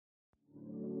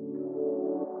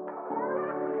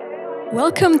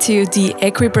Welcome to the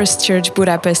Equippers Church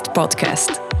Budapest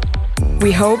podcast.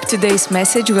 We hope today's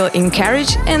message will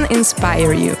encourage and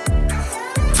inspire you.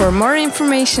 For more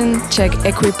information, check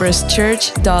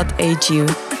equipperschurch.hu.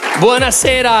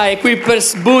 Buonasera,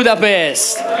 Equippers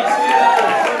Budapest.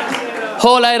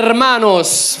 Hola,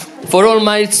 hermanos. For all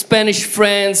my Spanish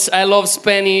friends, I love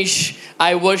Spanish.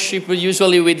 I worship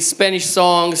usually with Spanish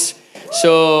songs.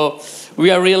 So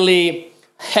we are really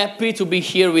happy to be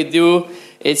here with you.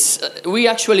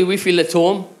 We feel at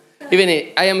home. Even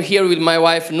I am here with my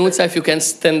wife, Nutsa. If you can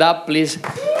stand up, please.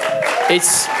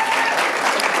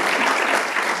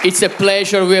 It's a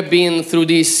pleasure. We have been through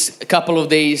this couple of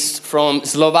days from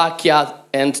Slovakia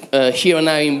and here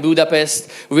now in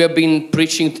Budapest. We have been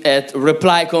preaching at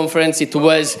Reply Conference. It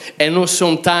was an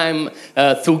awesome time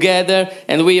together,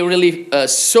 and we really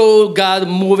saw God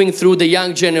moving through the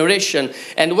young generation.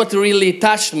 And what really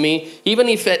touched me, even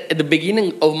if at the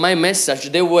beginning of my message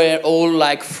they were all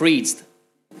like freezed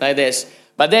like this,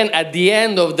 but then at the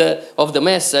end of the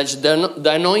message,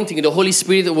 the anointing, the Holy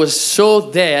Spirit was so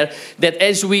there that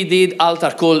as we did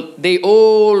altar call, they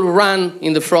all ran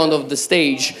in the front of the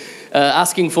stage,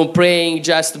 asking for praying,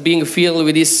 just being filled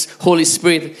with this Holy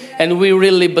Spirit. And we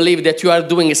really believe that you are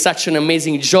doing such an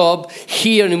amazing job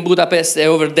here in Budapest,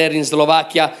 over there in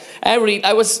Slovakia.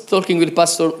 I was talking with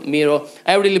Pastor Miro.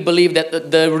 I really believe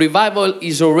that the revival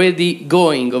is already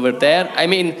going over there. I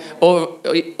mean,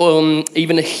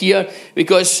 even here,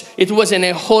 because it was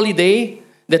a holiday.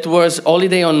 That was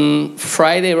holiday on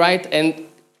Friday, right? And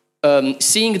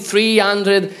seeing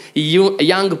 300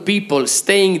 young people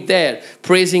staying there,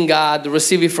 praising God,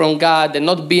 receiving from God, and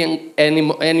not being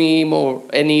anymore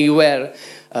anywhere.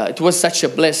 It was such a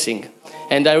blessing.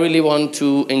 And I really want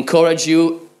to encourage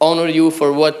you, honor you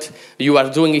for what you are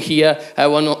doing here. I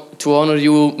want to honor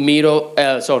you,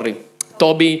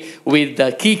 Toby, with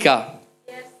Kika.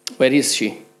 Yes. Where is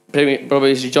she?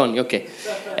 Probably is Johnny, okay.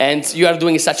 And you are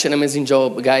doing such an amazing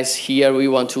job, guys, here. We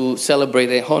want to celebrate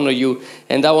and honor you.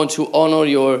 And I want to honor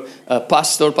your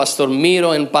Pastor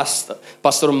Miro, and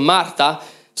Pastor Marta.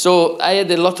 So I had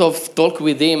a lot of talk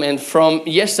with him, and from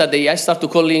yesterday I started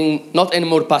calling not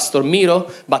anymore Pastor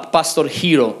Miro, but Pastor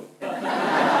Hero.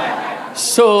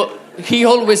 So he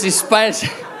always inspires.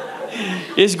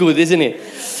 It's good, isn't it?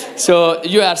 So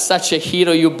you are such a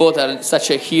hero. You both are such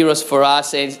a heroes for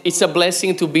us, and it's a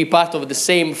blessing to be part of the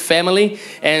same family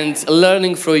and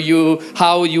learning from you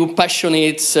how you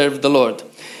passionate serve the Lord.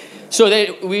 So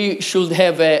we should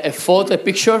have a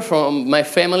picture from my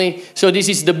family. So this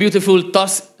is the beautiful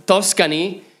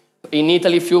Tuscany in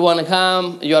Italy. If you want to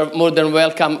come, you are more than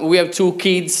welcome. We have two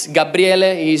kids.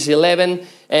 Gabriele is 11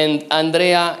 and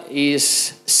Andrea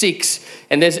is 6.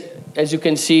 And as you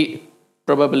can see,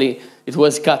 probably it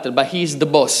was cut, but he's the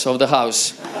boss of the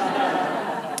house.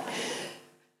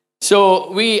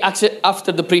 So we actually,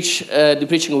 after the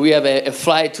preaching, we have a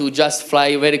flight to just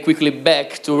fly very quickly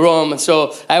back to Rome.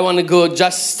 So I want to go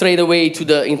just straight away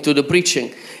into the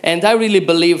preaching. And I really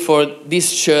believe for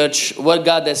this church, what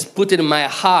God has put in my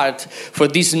heart for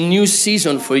this new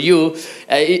season for you,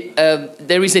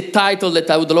 there is a title that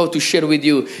I would love to share with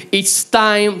you. It's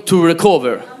time to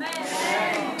recover.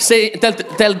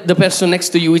 Tell the person next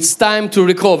to you, it's time to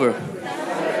recover.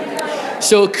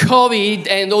 So COVID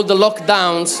and all the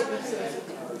lockdowns,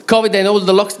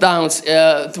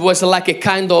 it was like a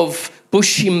kind of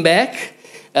pushing back.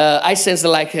 I sense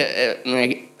like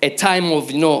a time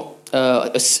of,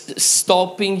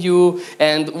 stopping you.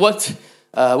 And what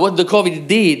the COVID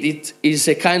did, it is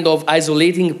a kind of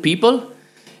isolating people.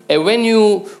 And when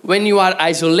you are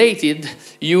isolated,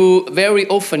 you very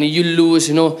often you lose,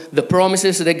 the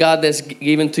promises that God has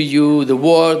given to you, the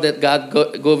word that God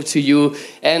gave to you.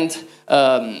 And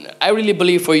I really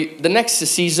believe for the next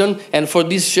season and for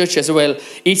this church as well,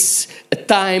 it's a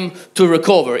time to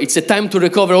recover. It's a time to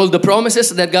recover all the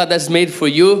promises that God has made for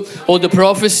you, all the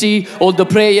prophecy, all the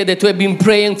prayer that we have been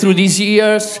praying through these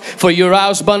years for your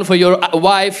husband, for your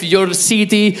wife, your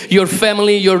city, your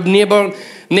family, your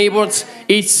neighbors.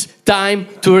 It's time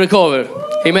to recover.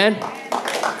 Amen.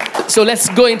 So let's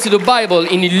go into the Bible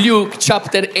in Luke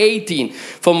chapter 18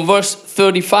 from verse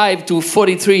 35 to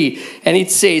 43. And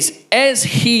it says, as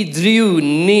he drew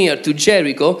near to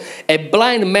Jericho, a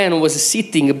blind man was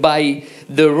sitting by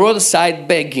the roadside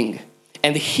begging.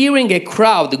 And hearing a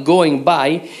crowd going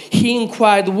by, he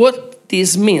inquired what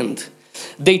this meant.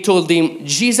 They told him,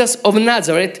 Jesus of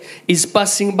Nazareth is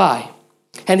passing by.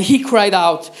 And he cried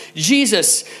out,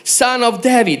 Jesus, Son of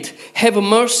David, have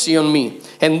mercy on me.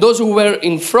 And those who were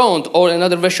in front, or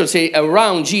another version say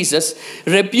around Jesus,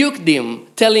 rebuked him,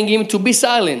 telling him to be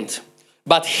silent.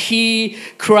 but he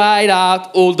cried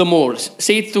out all the more.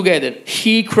 Say it together.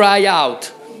 He cried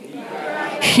out.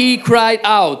 He cried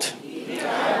out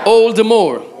all the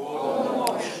more.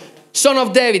 Son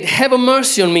of David, have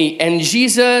mercy on me. And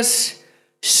Jesus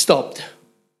stopped.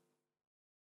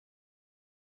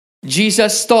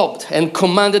 Jesus stopped and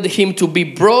commanded him to be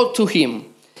brought to him.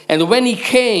 And when he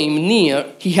came near,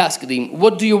 he asked him,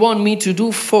 what do you want me to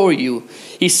do for you?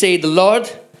 He said,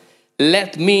 Lord,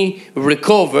 let me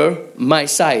recover my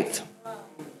sight.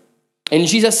 And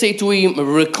Jesus said to him,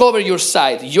 recover your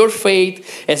sight. Your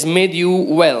faith has made you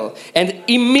well. And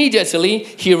immediately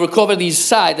he recovered his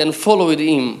sight and followed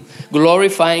him,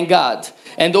 glorifying God.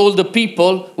 And all the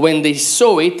people, when they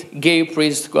saw it, gave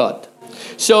praise to God.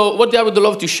 So what I would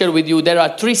love to share with you, there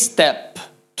are 3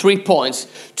 points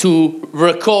to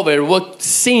recover what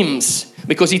seems,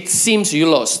 because it seems you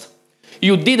lost.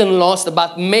 You didn't lost,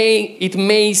 but it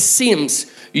may seems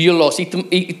you lost.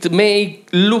 It may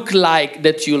look like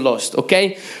that you lost,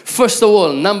 okay? First of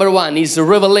all, number 1 is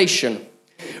revelation.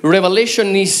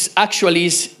 Revelation is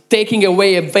taking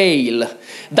away a veil.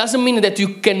 Doesn't mean that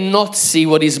you cannot see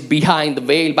what is behind the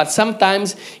veil, but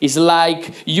sometimes it's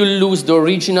like you lose the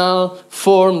original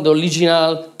form, the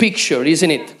original picture,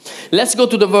 isn't it? Let's go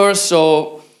to the verse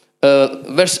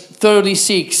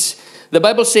 36. The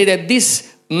Bible says that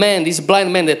this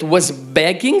blind man that was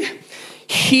begging,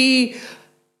 he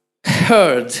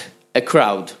heard a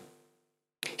crowd.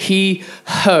 He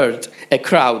heard a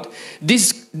crowd.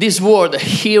 This word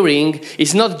hearing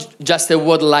is not just a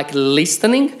word like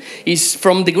listening. It's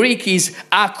from the Greek is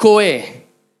akoe.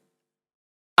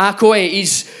 Akoe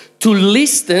is to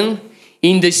listen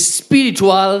in the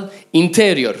spiritual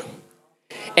interior.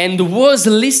 And was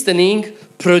listening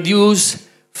produce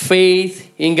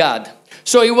faith in God.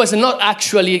 So it was not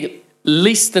actually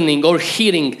listening or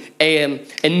hearing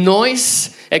a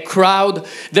noise, a crowd.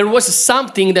 There was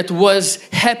something that was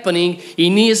happening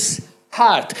in his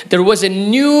heart. There was a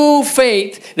new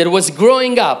faith that was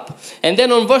growing up. And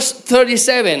then on verse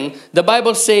 37, the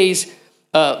Bible says,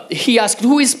 he asked,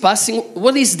 who is passing?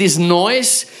 What is this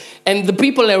noise? And the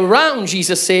people around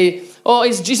Jesus say, oh,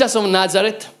 it's Jesus of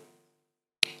Nazareth.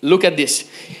 Look at this.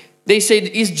 They said,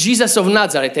 it's Jesus of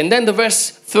Nazareth. And then the verse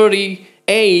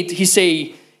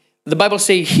 38, the Bible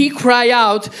says, he cried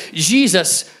out,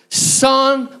 Jesus,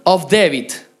 Son of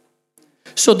David.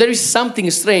 So there is something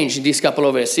strange in this couple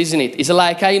of verses, isn't it? It's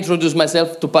like I introduce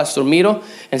myself to Pastor Miro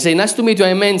and say, nice to meet you,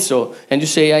 I'm Enzo. And you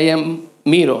say, I am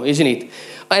Miro, isn't it?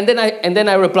 And then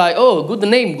I reply, oh, good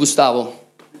name, Gustavo.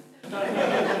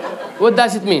 What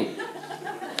does it mean?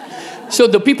 So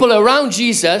the people around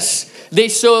Jesus, they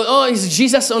saw, oh, it's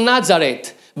Jesus of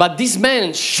Nazareth. But this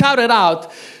man shouted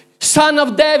out, Son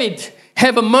of David,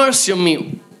 have mercy on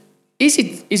me. Is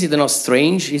it not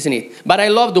strange, isn't it? But I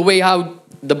love the way how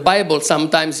the Bible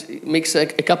sometimes makes a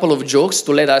couple of jokes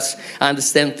to let us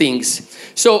understand things.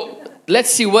 So let's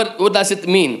see what does it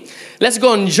mean. Let's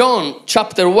go on John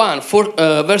chapter 1,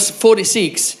 verse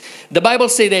 46. The Bible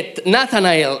says that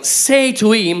Nathanael said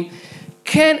to him,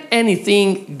 can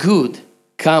anything good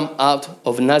come out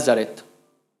of Nazareth?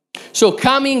 So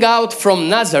coming out from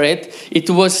Nazareth, it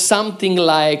was something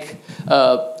like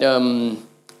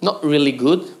not really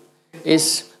good.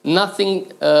 It's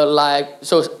nothing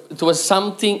so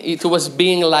it was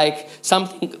being like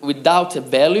something without a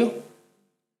value.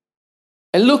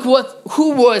 And look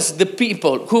who were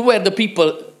the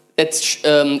people that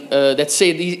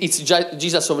said it's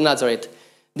Jesus of Nazareth?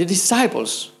 The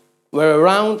disciples were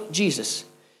around Jesus.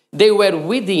 They were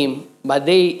with him, but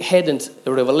they hadn't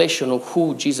a revelation of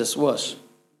who Jesus was.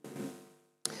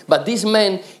 But this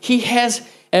man, he has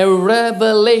a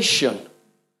revelation.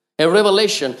 A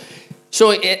revelation.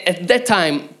 So at that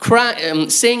time,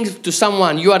 saying to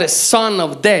someone, you are a son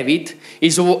of David,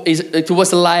 it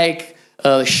was like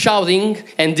shouting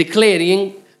and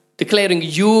declaring,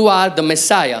 you are the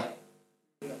Messiah.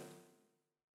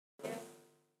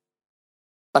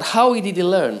 But how did he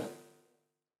learn?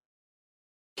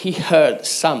 He heard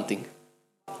something.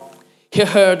 He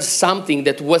heard something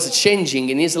that was changing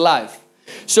in his life.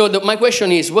 So my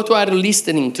question is, what are you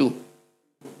listening to?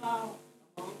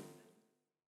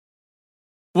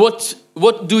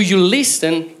 What do you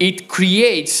listen? It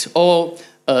creates or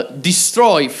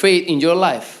destroy faith in your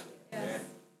life. Yes.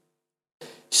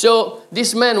 So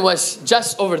this man was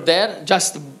just over there,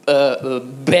 just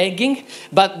begging,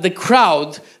 but the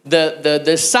crowd,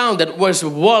 the sound that was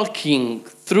walking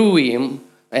through him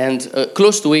and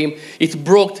close to him, it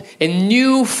brought a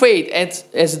new faith,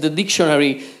 as the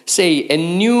dictionary say, a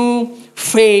new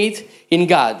faith in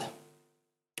God.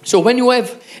 So when you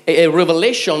have a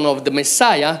revelation of the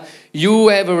Messiah, you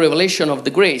have a revelation of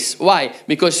the grace. Why?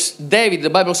 Because David, the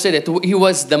Bible said that he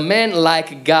was the man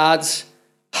like God's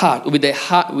heart,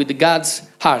 with God's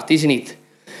heart, isn't it?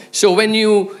 So when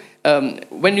you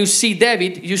see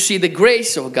David, you see the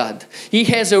grace of God. He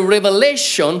has a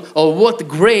revelation of what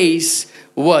grace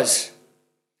was.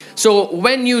 So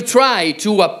when you try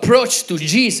to approach to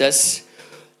Jesus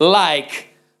like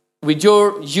with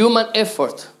your human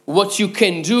effort, what you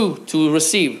can do to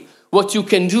receive, what you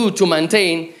can do to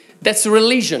maintain, that's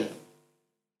religion.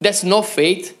 That's not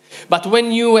faith. But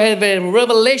when you have a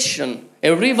revelation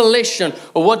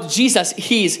of what Jesus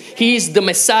is, He is the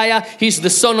Messiah, He's the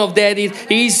Son of David,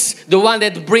 He's the one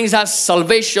that brings us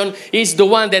salvation, He's the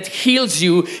one that heals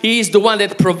you, He is the one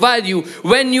that provides you.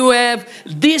 When you have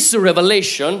this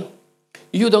revelation,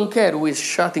 you don't care who is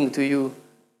shouting to you.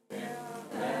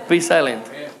 Be silent.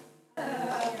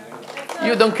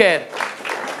 You don't care.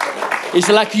 It's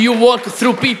like you walk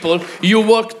through people, you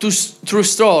walk through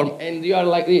storm, and you are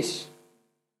like this.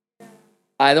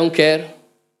 I don't care.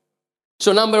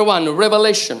 So number one,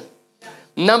 revelation.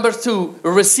 Number two,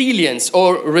 resilience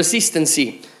or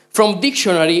resistancy. From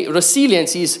dictionary,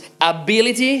 resilience is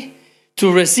ability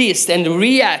to resist and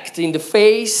react in the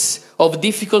face of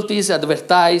difficulties,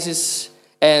 adversities,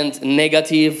 and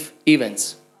negative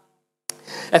events.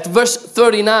 At verse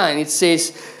 39, it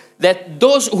says that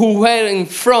those who were in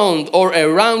front or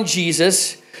around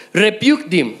Jesus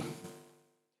rebuked him.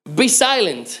 Be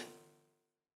silent.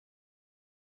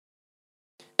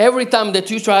 Every time that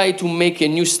you try to make a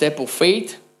new step of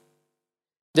faith,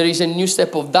 there is a new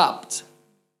step of doubt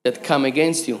that come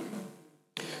against you.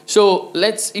 So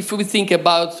if we think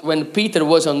about when Peter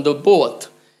was on the boat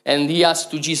and he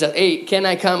asked to Jesus, hey, can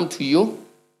I come to you?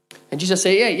 And Jesus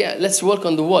said, yeah, let's walk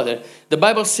on the water. The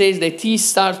Bible says that he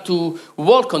started to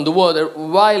walk on the water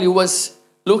while he was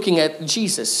looking at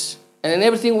Jesus. And then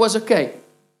everything was okay.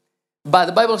 But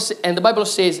the Bible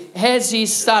says, as he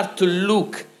started to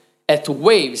look at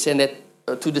waves and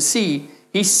to the sea,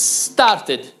 he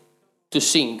started to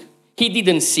sing. He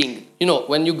didn't sing. You know,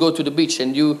 when you go to the beach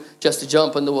and you just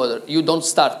jump on the water, you don't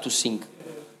start to sing.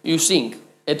 You sing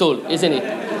at all, isn't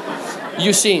it?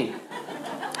 You sing.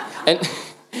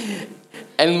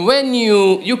 And when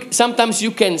you sometimes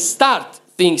you can start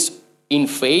things in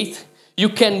faith. You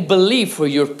can believe for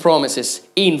your promises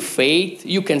in faith.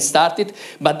 You can start it,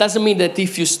 but doesn't mean that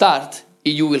if you start,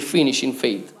 you will finish in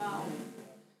faith.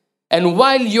 And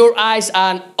while your eyes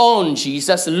are on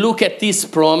Jesus, look at this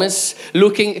promise,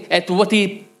 looking at what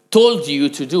He told you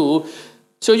to do,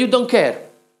 so you don't care.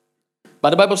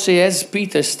 But the Bible says, as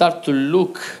Peter started to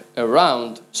look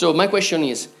around, so my question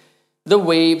is, the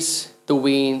waves, the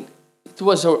wind,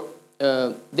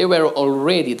 they were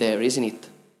already there, isn't it?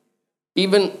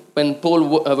 Even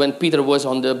when Peter was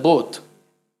on the boat.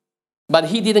 But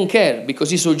he didn't care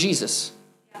because he saw Jesus.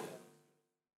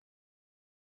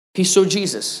 He saw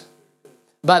Jesus.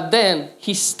 But then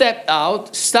he stepped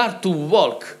out, started to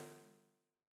walk.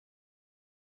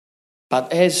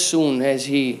 But as soon as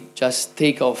he just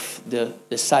take off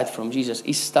the sight from Jesus,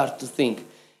 he started to think.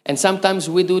 And sometimes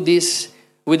we do this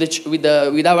with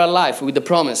our life, with the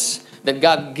promise that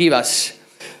God give us.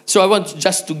 So I want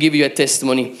just to give you a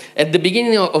testimony. At the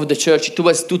beginning of the church, it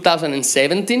was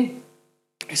 2017.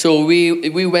 So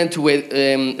we went to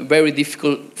a very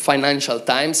difficult financial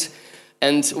times.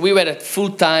 And we were at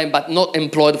full time, but not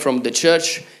employed from the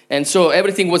church. And so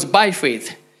everything was by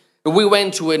faith. We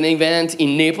went to an event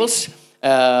in Naples.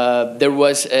 There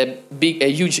was a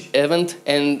huge event,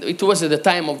 and it was at the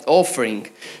time of offering.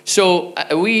 So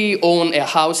we own a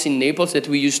house in Naples that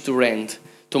we used to rent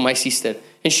to my sister.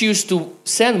 And she used to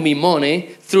send me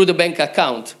money through the bank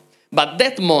account. But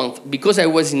that month, because I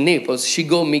was in Naples, she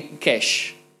got me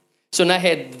cash. So now I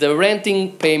had the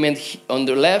renting payment on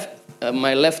the left,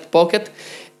 my left pocket,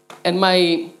 and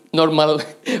my normal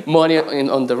money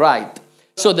on the right.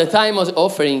 So the time of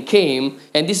offering came,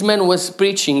 and this man was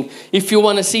preaching, if you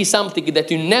want to see something that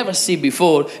you never see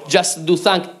before, just do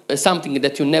something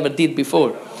that you never did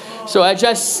before. So I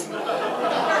just...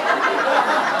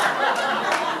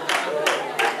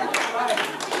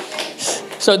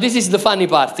 So this is the funny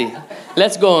party.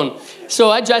 Let's go on. So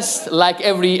I just, like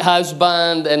every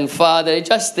husband and father, I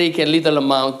just take a little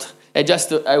amount.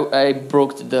 I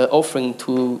brought the offering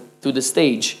to the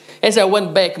stage. As I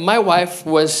went back, my wife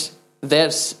was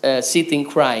there sitting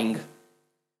crying.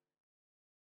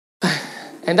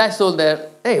 And I told her,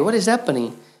 hey, what is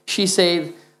happening? She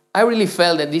said, I really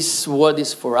felt that this word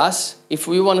is for us. If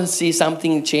we want to see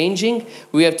something changing,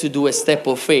 we have to do a step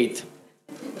of faith.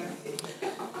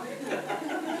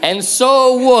 And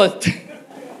so what?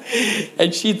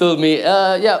 And she told me,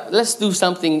 yeah, let's do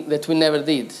something that we never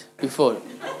did before.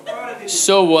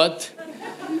 So what?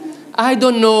 I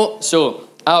don't know. So,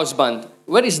 husband,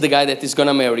 where is the guy that is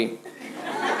gonna marry?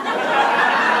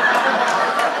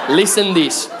 Listen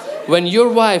this. When your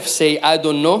wife say, I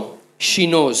don't know, she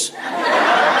knows.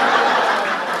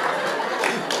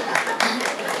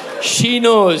 She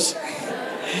knows.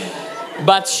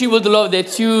 But she would love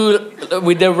that you,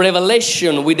 with the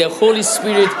revelation, with the Holy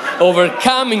Spirit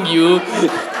overcoming you,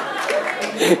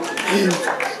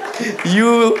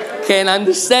 you can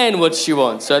understand what she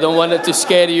wants. So I don't want it to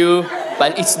scare you,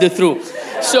 but it's the truth.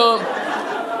 So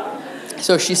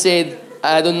she said,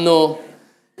 I don't know.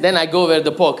 Then I go over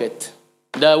the pocket,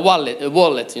 the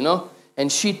wallet, you know,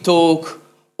 and she took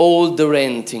all the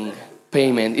renting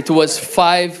payment. It was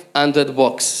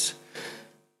 $500.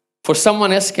 For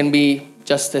someone else, can be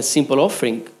just a simple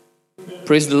offering.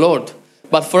 Praise the Lord.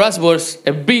 But for us, it was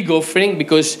a big offering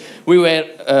because we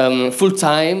were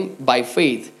full-time by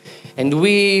faith. And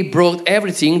we brought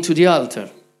everything to the altar.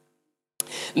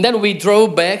 And then we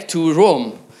drove back to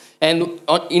Rome. And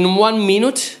in 1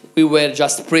 minute, we were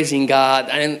just praising God,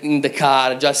 and in the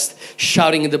car, just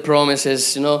shouting the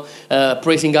promises, you know,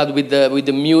 praising God with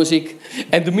the music.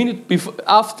 And the minute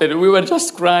after, we were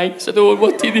just crying. So, oh,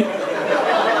 what did he?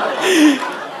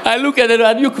 I look at her,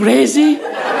 are you crazy?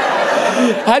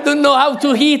 I don't know how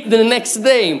to eat the next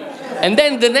day. And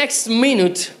then the next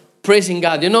minute, praising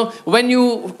God. You know, when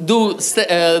you do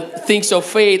things of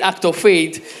faith, act of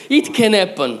faith, it can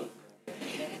happen.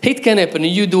 It can happen.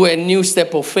 You do a new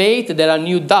step of faith, there are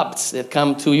new doubts that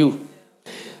come to you.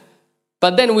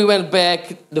 But then we went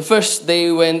back. The first day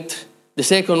we went, the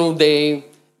second day,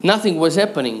 nothing was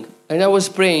happening. And I was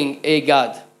praying, hey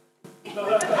God,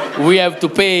 we have to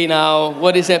pay now.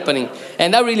 What is happening?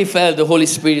 And I really felt the Holy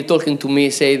Spirit talking to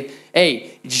me, said,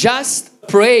 hey, just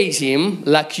praise Him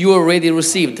like you already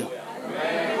received.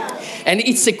 And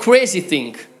it's a crazy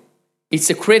thing.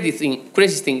 It's a crazy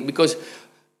thing because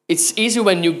it's easy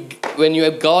when you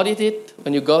have got it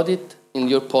in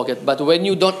your pocket, but when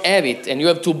you don't have it and you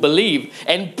have to believe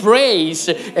and praise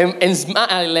and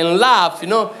smile and laugh, you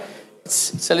know,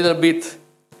 it's a little bit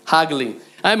ugly.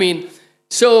 I mean,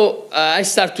 so I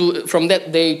start from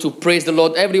that day to praise the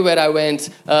Lord everywhere I went.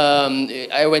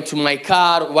 I went to my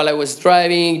car while I was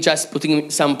driving, just putting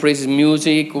some praise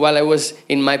music while I was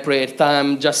in my prayer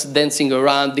time, just dancing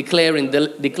around, declaring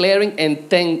and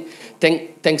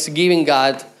thanksgiving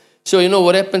God. So you know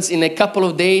what happens in a couple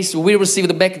of days, we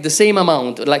received back the same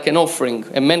amount, like an offering.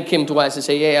 A man came to us and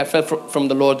said, hey, I felt from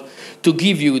the Lord to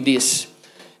give you this.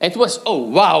 And it was, oh,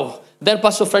 wow. Then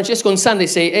Pastor Francesco on Sunday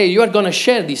say, hey, you are going to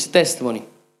share this testimony.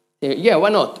 Yeah, why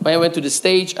not? When I went to the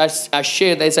stage, I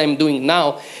shared as I'm doing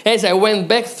now. As I went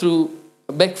back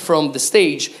from the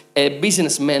stage, a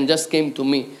businessman just came to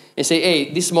me and said,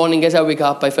 hey, this morning as I wake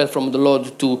up, I felt from the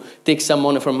Lord to take some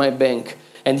money from my bank.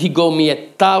 And he gave me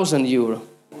 €1,000.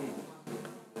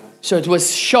 So it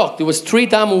was shocked. It was 3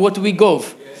 times what we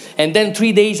gave. And then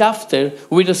 3 days after,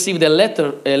 we received a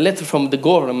letter from the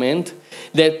government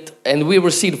and we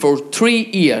received for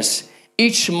 3 years,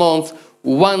 each month,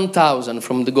 1,000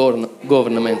 from the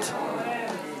government.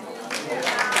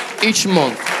 Each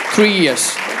month, 3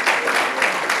 years.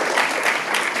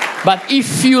 But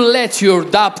if you let your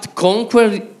doubt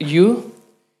conquer you,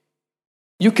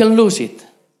 you can lose it.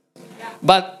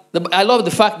 But I love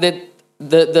the fact that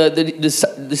the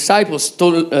disciples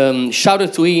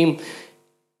shouted to him,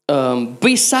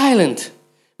 be silent,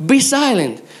 be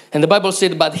silent. And the Bible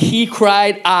said, but he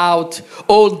cried out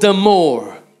all the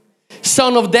more,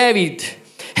 Son of David,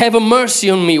 have mercy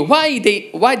on me. Why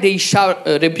they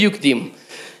rebuked him?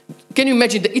 Can you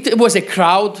imagine? It was a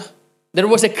crowd. There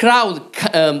was a crowd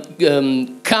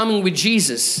coming with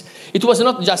Jesus. It was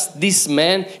not just this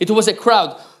man. It was a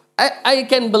crowd.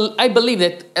 I believe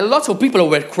that a lot of people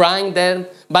were crying there,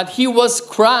 but he was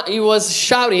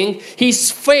shouting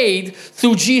his faith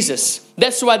through Jesus.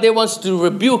 That's why they want to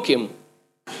rebuke him.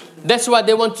 That's why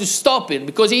they want to stop it,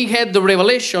 because he had the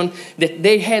revelation that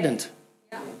they hadn't.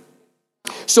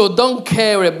 So don't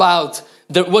care about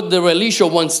what the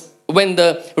religion wants. When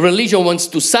the religion wants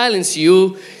to silence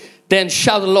you, then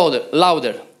shout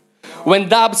louder. When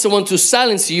doubts want to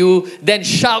silence you, then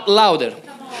shout louder.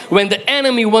 When the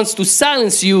enemy wants to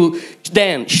silence you,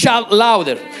 then shout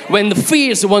louder. When the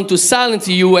fears want to silence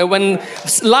you, and when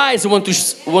lies want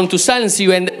to silence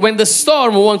you, and when the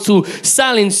storm wants to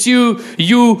silence you,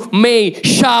 you may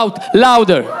shout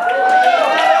louder.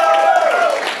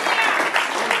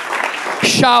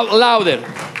 Shout louder.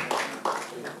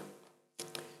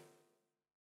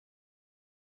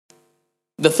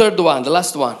 The third one, the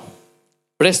last one,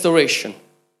 restoration.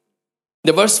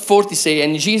 The verse 40 say,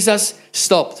 and Jesus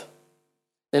stopped.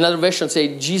 Another version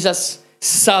say, Jesus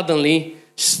suddenly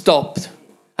stopped.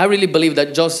 I really believe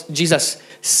that Jesus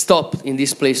stopped in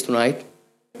this place tonight.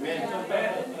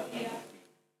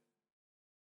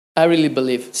 I really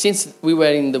believe. Since we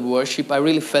were in the worship, I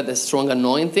really felt a strong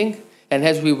anointing. And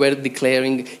as we were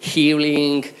declaring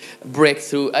healing,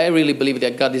 breakthrough, I really believe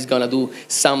that God is going to do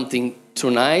something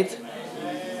tonight.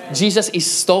 Jesus is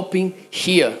stopping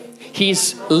here.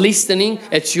 He's listening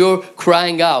at your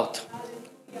crying out.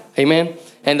 Amen.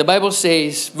 And the Bible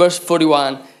says, verse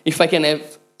 41, if I can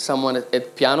have someone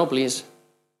at piano, please.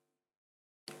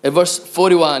 At verse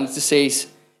 41, it says,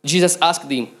 Jesus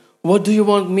asked him, what do you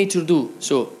want me to do?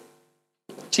 So,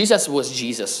 Jesus was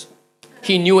Jesus.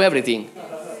 He knew everything.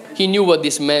 He knew what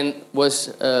this man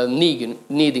was needing,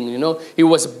 you know. He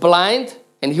was blind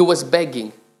and he was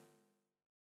begging.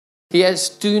 He has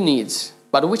two needs,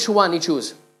 but which one he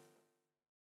chose?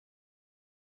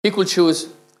 He could choose,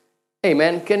 hey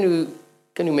man, can you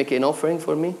make an offering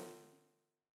for me?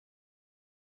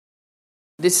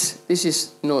 This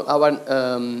is, you know, our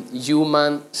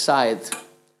human side.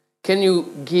 Can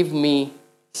you give me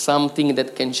something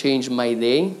that can change my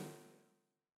day?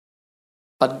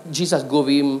 But Jesus gave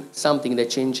him something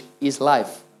that changed his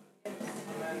life.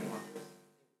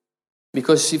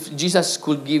 Because if Jesus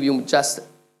could give you just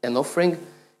an offering,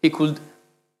 he could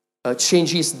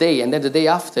change his day. And then the day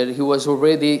after, he was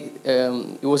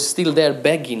still there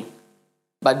begging.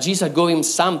 But Jesus gave him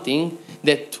something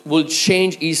that will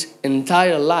change his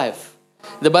entire life.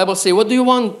 The Bible says, what do you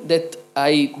want that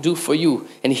I do for you?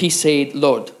 And he said,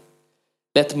 Lord,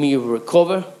 let me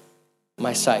recover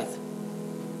my sight.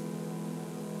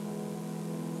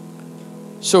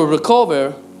 So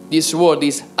recover, this word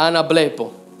is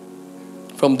anablepo.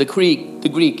 From the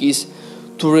Greek is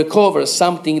to recover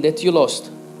something that you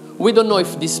lost. We don't know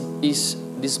if this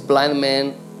blind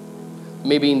man,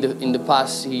 maybe in the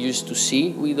past he used to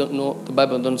see. We don't know. The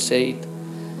Bible don't say it.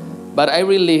 But I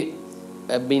really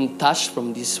have been touched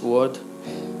from this word.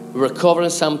 Recovering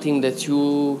something that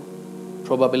you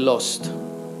probably lost.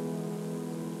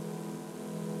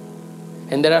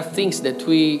 And there are things that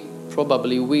we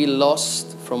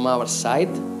lost from our side.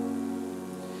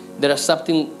 There are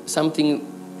something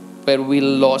where we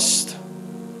lost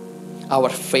our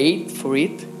faith for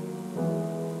it.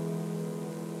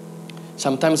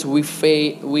 Sometimes we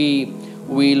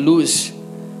lose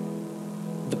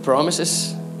the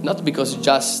promises, not because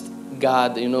just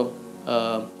God,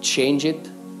 change it,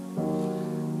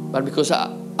 but because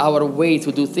our way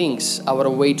to do things, our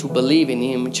way to believe in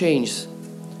Him changed.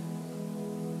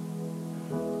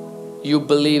 You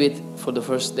believe it for the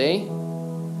first day,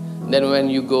 then when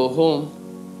you go home,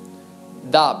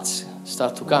 doubts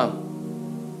start to come.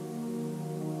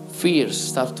 Fears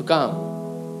start to come.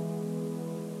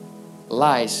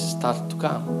 Lies start to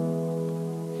come.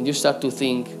 And you start to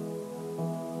think,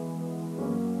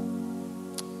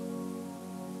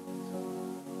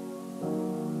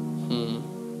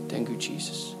 thank you,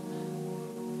 Jesus.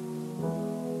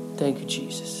 Thank you,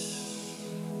 Jesus.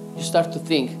 You start to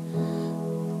think,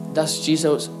 does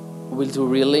Jesus will do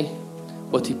really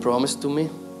what He promised to me?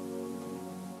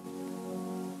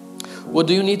 What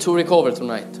do you need to recover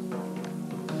tonight?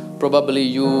 Probably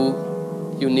you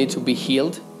need to be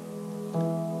healed.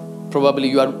 Probably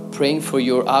you are praying for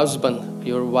your husband,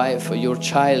 your wife, or your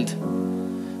child.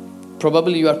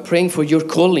 Probably you are praying for your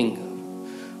calling,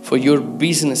 for your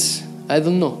business. I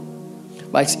don't know.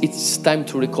 But it's time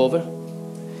to recover.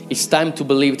 It's time to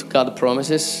believe to God's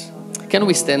promises. Can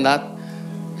we stand up?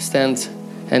 Stand,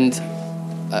 and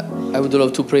I would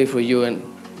love to pray for you and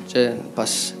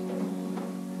pass.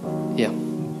 Yeah.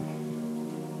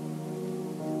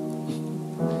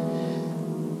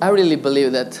 I really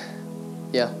believe that,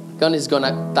 God is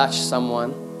gonna touch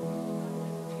someone.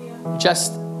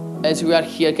 Just as we are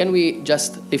here, can we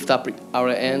just lift up our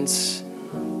hands?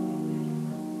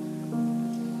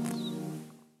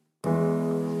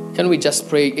 Can we just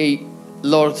pray, hey,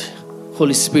 Lord,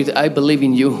 Holy Spirit, I believe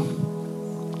in you.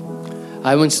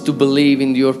 I want to believe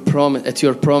in your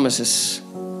promises.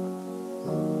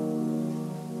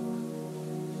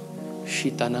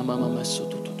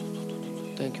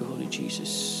 Thank you, Holy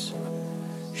Jesus.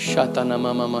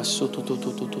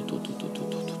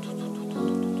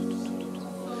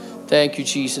 Thank you,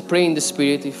 Jesus. Pray in the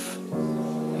Spirit if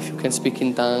you can speak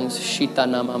in tongues.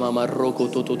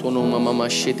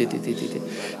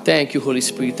 Thank you, Holy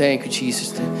Spirit. Thank you,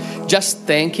 Jesus. Just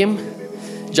thank Him.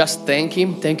 Just thank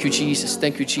Him. Thank you, Jesus.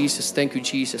 Thank you, Jesus. Thank you,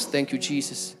 Jesus. Thank you,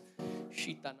 Jesus.